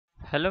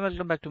Hello,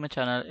 welcome back to my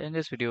channel. In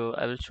this video,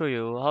 I will show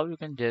you how you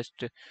can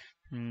just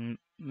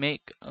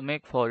make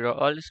for your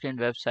all screen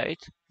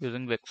websites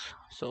using Wix.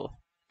 So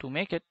to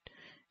make it,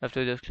 you have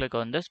to just click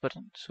on this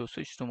button. So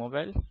switch to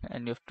mobile,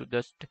 and you have to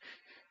just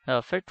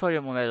fit for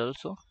your mobile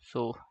also.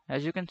 So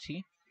as you can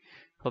see,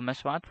 for my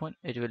smartphone,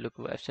 it will look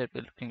website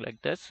will looking like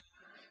this.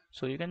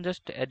 So you can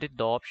just edit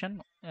the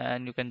option,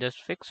 and you can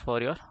just fix for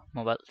your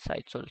mobile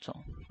sites also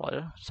for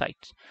your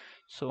sites.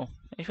 So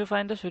if you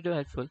find this video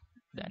helpful,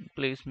 then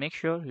please make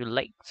sure you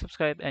like,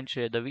 subscribe and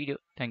share the video.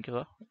 Thank you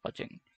for watching.